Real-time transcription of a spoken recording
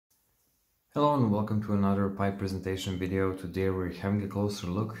Hello and welcome to another pipe presentation video. Today we're having a closer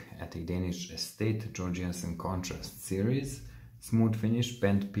look at a Danish estate Georg Jensen Kontrast series. Smooth finish,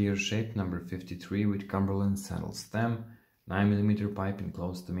 bent Pear shape number 53 with Cumberland saddle stem, 9mm pipe in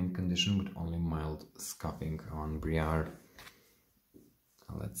close to mint condition with only mild scuffing on briar.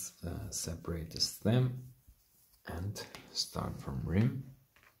 Let's separate the stem and start from rim.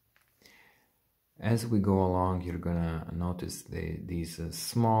 As we go along, you're gonna notice these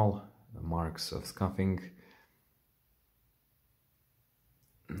small marks of scuffing,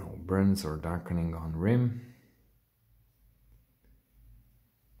 no burns or darkening on rim,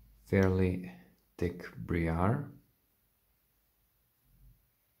 fairly thick briar,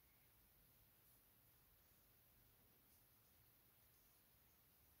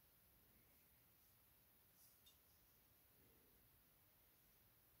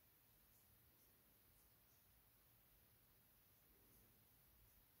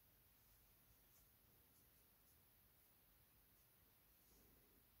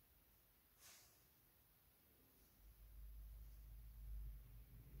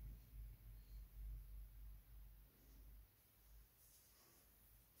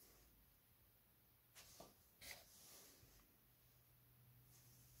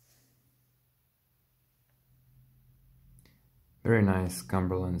 very nice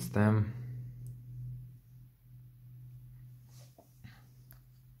Cumberland stem.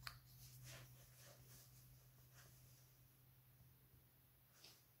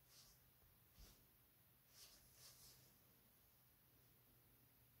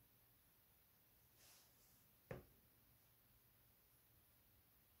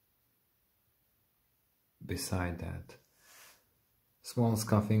 Beside that, small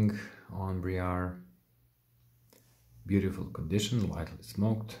scuffing on briar, beautiful condition, lightly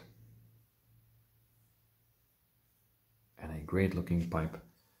smoked, and a great looking pipe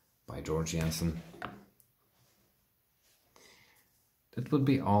by Georg Jensen. That would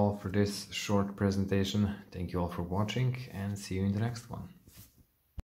be all for this short presentation. Thank you all for watching and see you in the next one.